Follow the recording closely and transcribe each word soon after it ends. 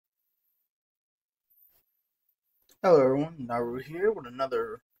Hello everyone, Naru here with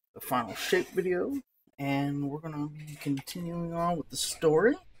another The Final Shape video, and we're going to be continuing on with the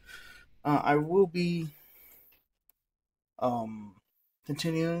story. I will be um,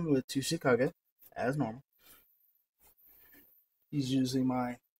 continuing with Tsuchikage, as normal. He's usually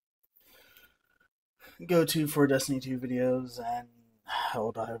my go-to for Destiny 2 videos and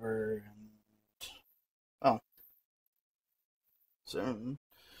Helldiver and... Oh, soon.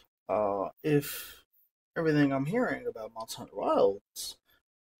 If everything I'm hearing about Monster Hunter Wilds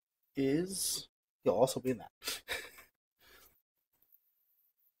is... He'll also be in that.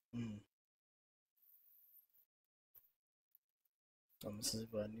 This is if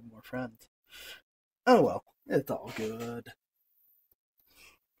I need more friends. Oh well, it's all good.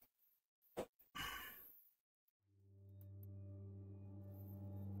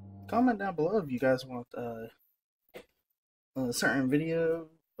 Comment down below if you guys want certain video,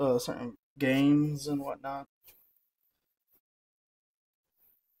 certain games and whatnot.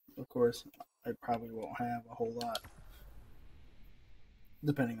 Of course, I probably won't have a whole lot,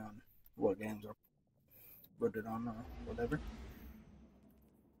 depending on what games are voted on or whatever.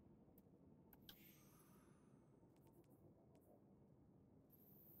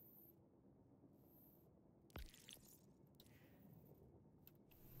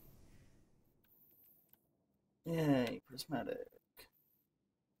 Yay, prismatic.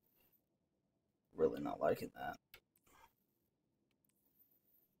 Really not liking that.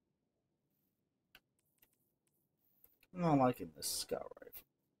 I'm not liking this scout rifle.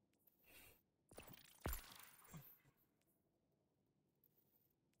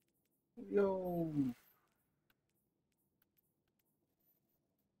 Yo.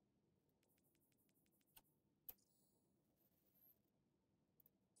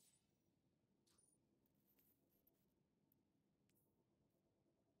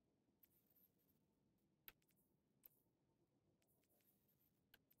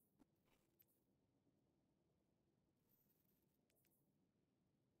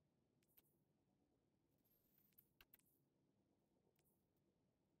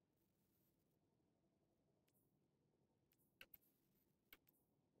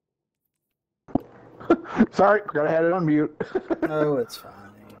 Sorry, forgot I had it on mute. No, it's fine.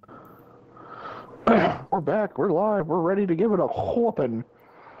 We're back. We're live. We're ready to give it a whooping.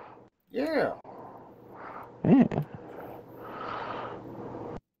 Yeah. Yeah.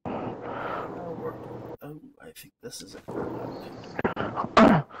 Oh, I think this is it.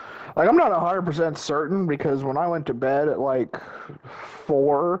 Like, I'm not 100% certain because when I went to bed at like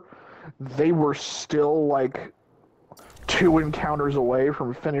 4, they were still like 2 encounters away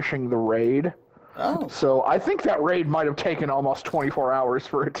from finishing the raid. Oh. So I think that raid might have taken almost 24 hours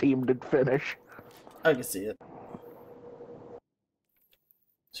for a team to finish. I can see it.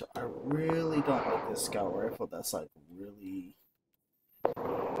 So I really don't like this scout rifle. That's like really...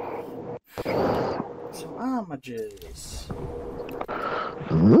 So armages.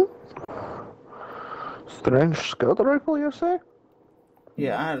 Strange scout rifle, you say?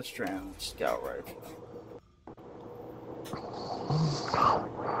 Yeah, I had a strange scout rifle.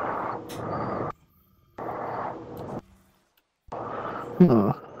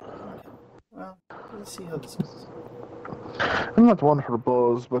 Well, let's see how this goes. I'm not one for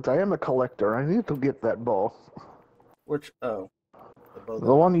bows, but I am a collector. I need to get that bow. Which, oh.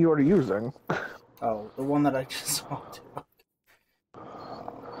 The one you are using. Oh, the one that I just saw.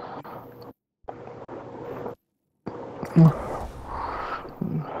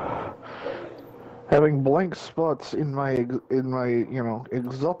 Having blank spots in my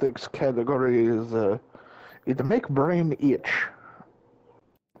exotics category is it make brain itch.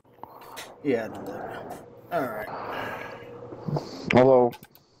 Yeah, no, that. All right. Although,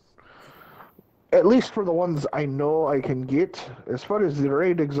 at least for the ones I know I can get, as far as the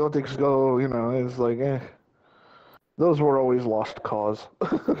raid exotics go, it's like, those were always lost cause.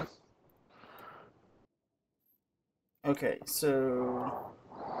 Okay, so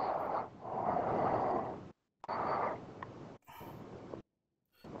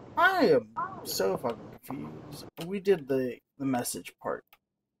I am so fucking confused. We did the message part.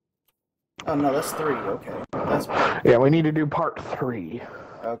 Oh no, that's 3. Okay, that's part. Yeah, we need to do part 3.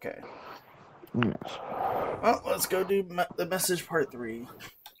 Okay. Yes. Well, let's go do the message part 3.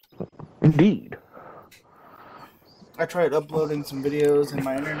 Indeed. I tried uploading some videos and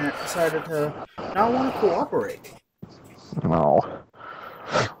my internet decided to not want to cooperate. No.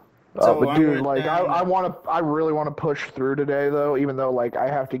 So but dude, like, down... I really want to push through today, though, even though, like, I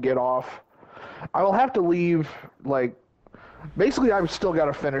have to get off. I will have to leave, like, basically I've still got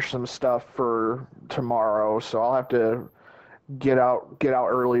to finish some stuff for tomorrow, so I'll have to get out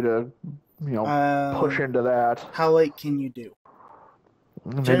early to push into that. How late can you do?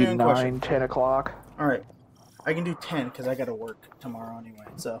 Maybe Genuine 9, question. 10 o'clock. Alright. I can do 10 because I gotta work tomorrow anyway,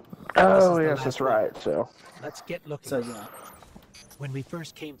 so. Oh, yes, that's right, so. Let's get looking. So, yeah. When we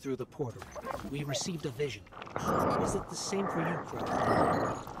first came through the portal, we received a vision. Was it the same for you, Crow?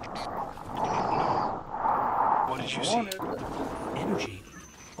 What did you see? Energy.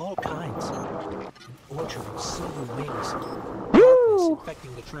 All kinds. An orchard of silver wings. Darkness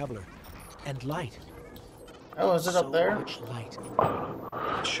infecting the traveler. And light. Oh, is it up there? So much light.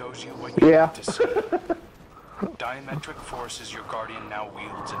 It shows you what you need to see. Diametric forces your guardian now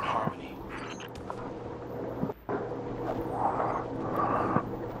wields in harmony.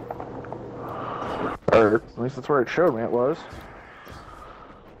 Or at least that's where it showed me it was.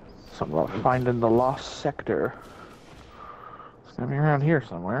 Something about finding the lost sector. It's gonna be around here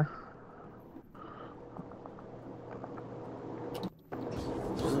somewhere.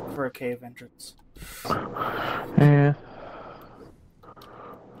 Just look for a cave entrance. Yeah.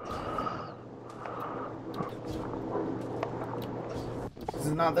 Is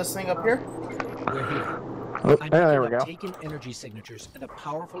it not this thing up here? We're here. Oh, I'm there we picking up go. taken energy signatures and a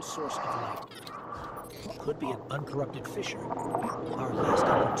powerful source of light. Could be an uncorrupted fissure. Our last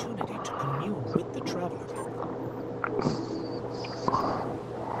opportunity to commune with the traveler.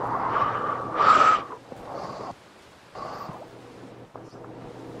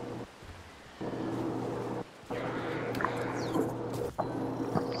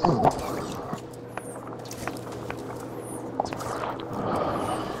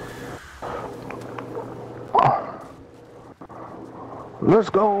 Let's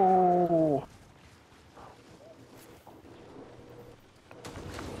go!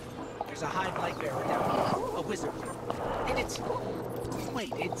 There's a hive light bearer down here. A wizard. And it's...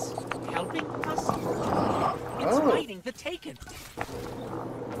 Wait, it's helping us? It's fighting the Taken.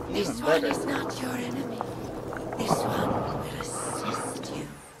 This one is not your enemy. This one will assist you.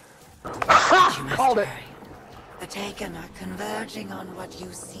 Ha! You must Called it! hurry. The Taken are converging on what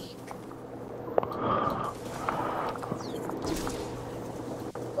you seek.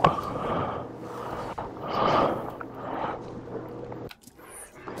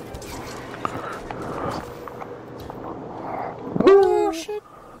 Oh, shit.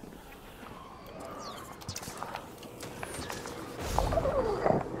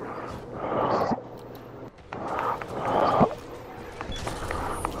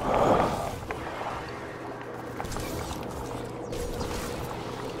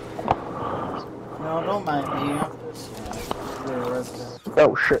 No, don't mind me. I'm just, you're a resident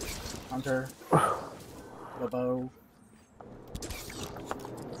Oh, shit. hunter. The bow.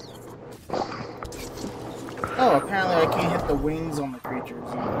 Oh, apparently I can't hit the wings on the creatures.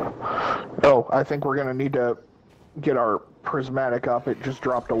 Oh, I think we're gonna need to get our prismatic up. It just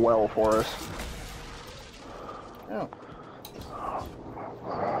dropped a well for us. Oh.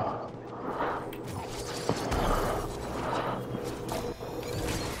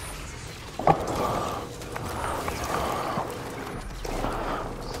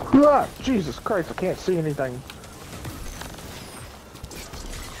 Ah, Jesus Christ, I can't see anything.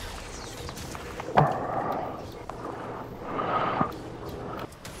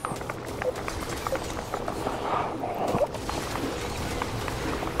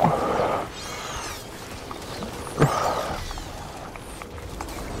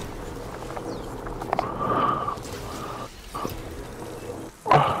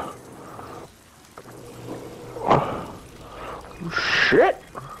 Shit!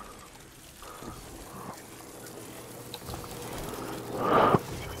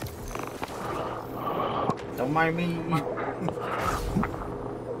 Don't mind me.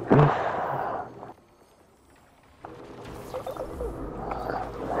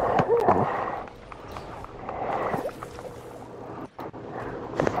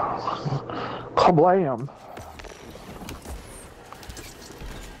 Kablam!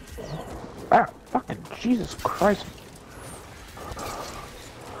 Ah, fucking Jesus Christ.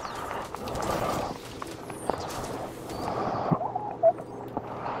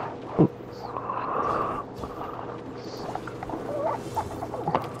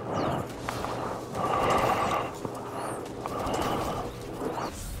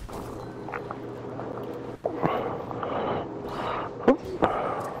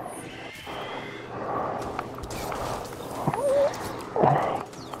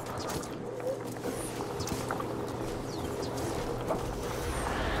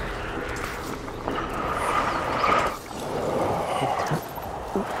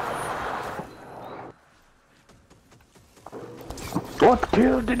 What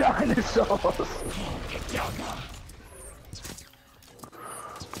killed the dinosaurs?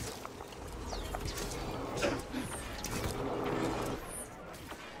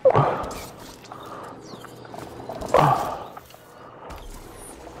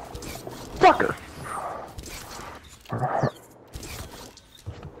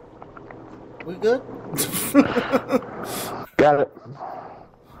 We good? Got it.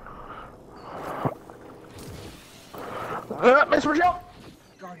 Miss Rochelle!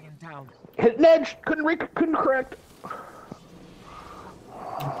 Guardian down. Hit an edge. Couldn't correct.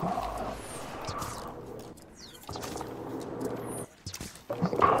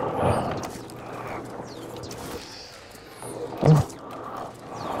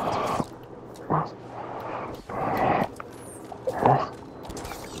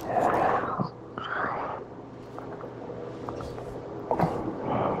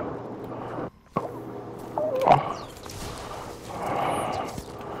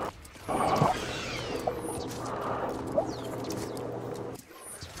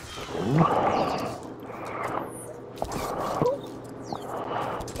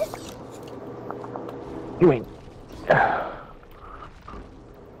 You ain't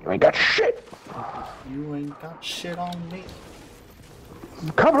got shit. You ain't got shit on me.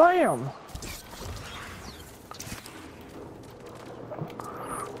 Kablam!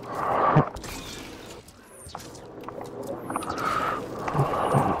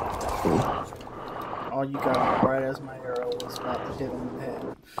 All you got right as my arrow was about to hit him in the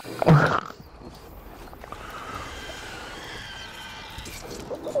head.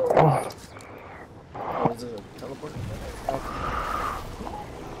 Oh, is it a teleport?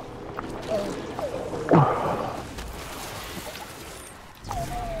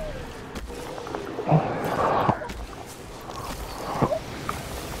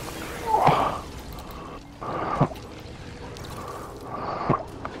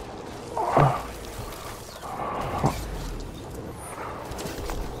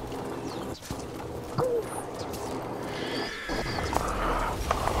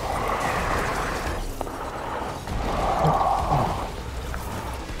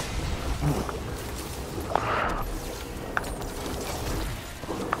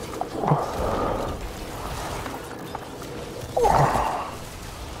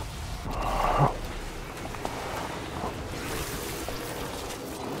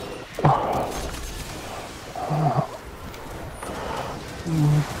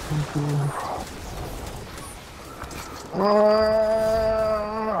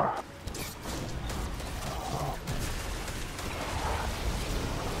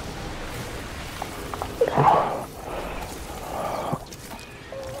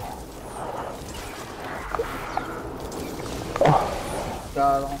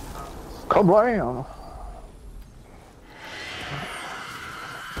 Got him. Kablam!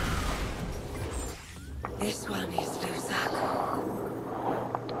 This one is Lusaku.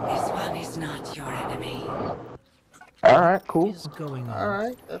 This one is not your enemy. Alright, cool. What is going on?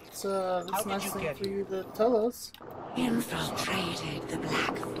 Alright, that's How nice did you thing get for here? you to tell us. Infiltrated the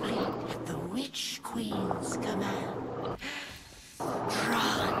Black Fleet at the Witch Queen's command.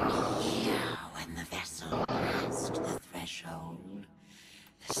 Drawn here when the vessel passed the threshold.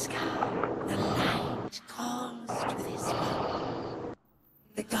 The sky, the light calls to this one.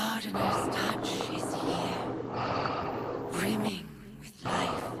 The gardener's touch is here, brimming with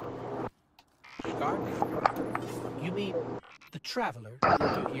life. Guardian? You mean the Traveler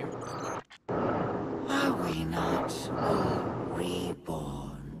brought you here? Are we not all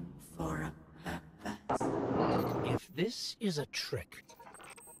reborn for a purpose? If this is a trick,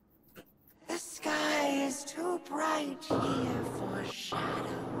 The sky is too bright here for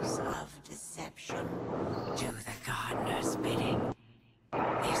shadows of deception. Do the gardener's bidding.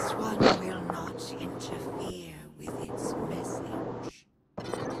 This one will not interfere with its message.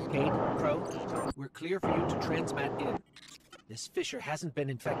 Kate, Crow, we're clear for you to transmat in. This fissure hasn't been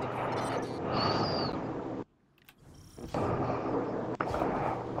infected yet.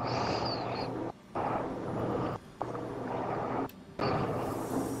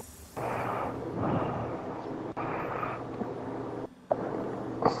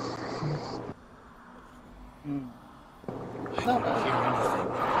 I don't hear anything.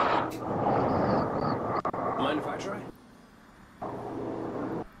 Mind if I try?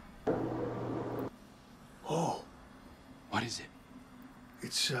 Oh, what is it?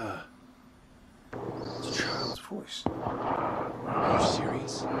 It's a child's voice. Are you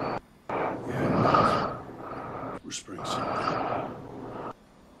serious? Yeah, it's whispering something.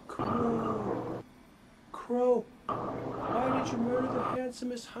 Crow, why did you murder the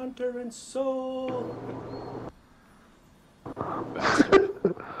handsomest hunter in Seoul?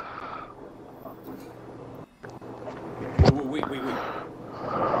 Wait.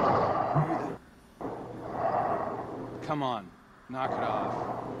 Come on, knock it off.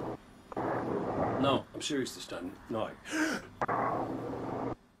 No, I'm serious this time. No,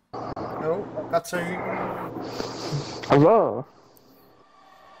 No, that's how you. Hello.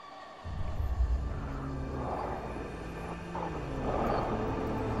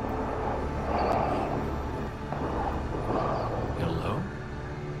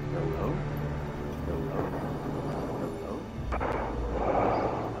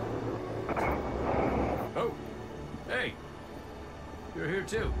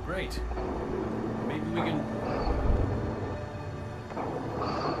 here too. Great. Maybe we can...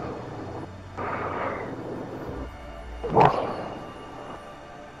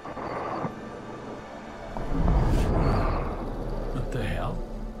 What the hell?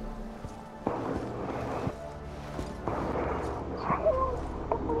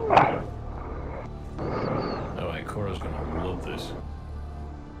 Alright, Cora's gonna love this.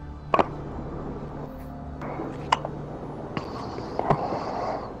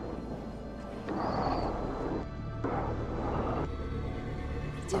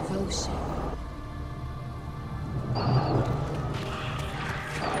 Devotion.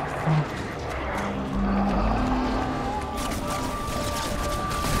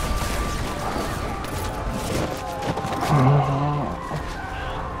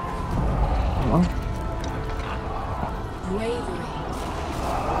 Bravery.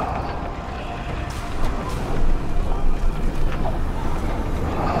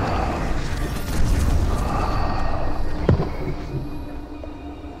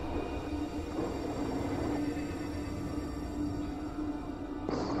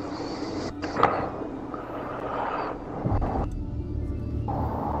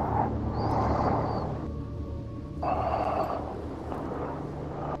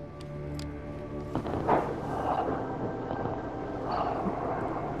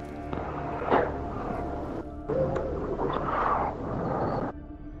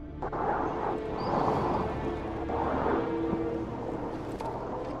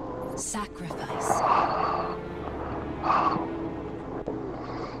 Sacrifice.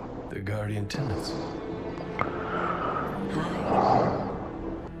 The Guardian tenants. Hi.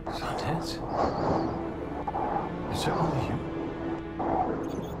 Tenants? Is that really you?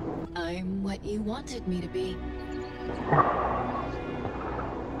 I'm what you wanted me to be.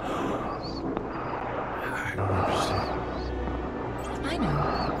 I don't understand. I know.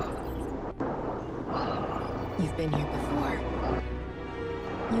 You've been here before.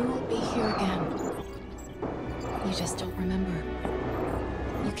 You will be here again. You just don't remember.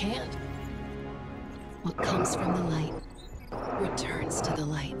 You can't. What comes from the light returns to the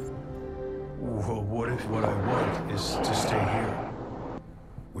light. Well, what if what I want is to stay here?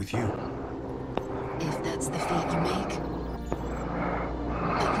 With you? If that's the fate you make.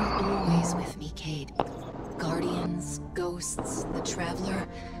 But you're always with me, Cade. Guardians, ghosts, the Traveler.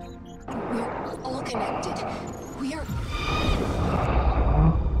 We're all connected. We're...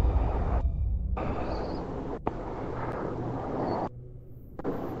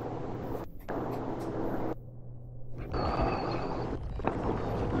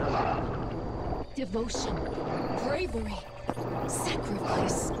 Devotion, bravery,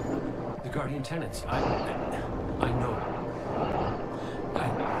 sacrifice. The Guardian tenants. I know.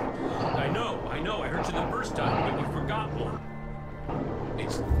 I know. I heard you the first time, but you forgot one.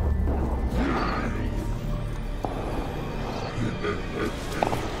 It's...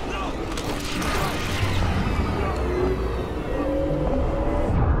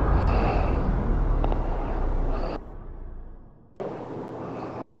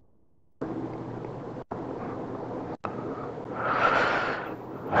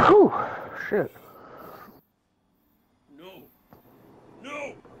 Whew, shit. No!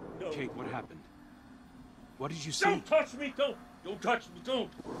 Kate, what happened? What did you see? Don't touch me! Don't touch me! Don't!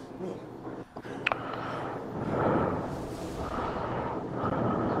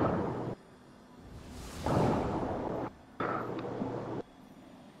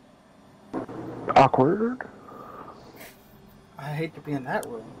 Awkward. I hate to be in that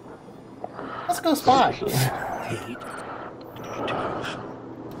room. Let's go spy. Hate, devotion,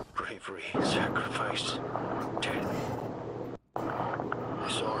 bravery, sacrifice, death.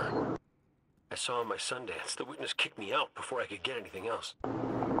 I saw on my Sundance. The witness kicked me out before I could get anything else.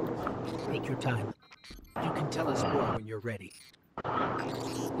 Take your time. You can tell us more when you're ready.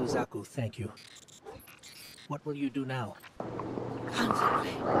 Luzaku, thank you. What will you do now?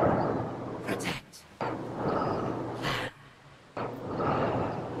 Contemplate. Protect. Plan.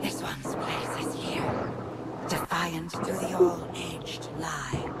 This one's place is here. Defiant to the all-aged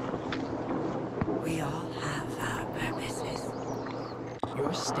lie. We all have our purposes.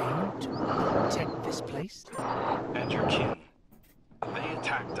 You're staying to protect this place? And your kin. They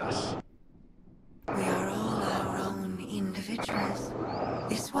attacked us. We are all our own individuals.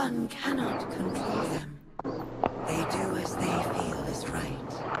 This one cannot control them. They do as they feel is right.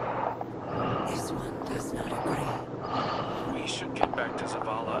 This one does not agree. We should get back to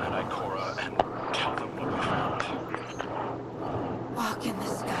Zavala and Ikora and tell them what we found. Walk in the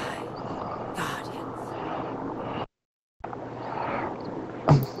sky, Guardians.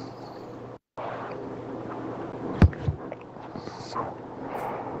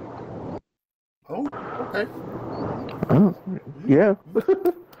 Yeah.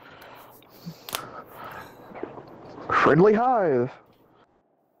 Friendly hive.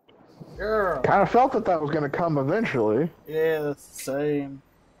 Girl. Kind of felt that was going to come eventually. Yeah, same.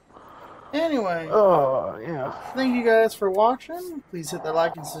 Anyway. Yeah. Thank you guys for watching. Please hit the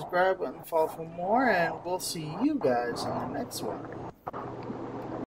like and subscribe button, follow for more, and we'll see you guys in the next one.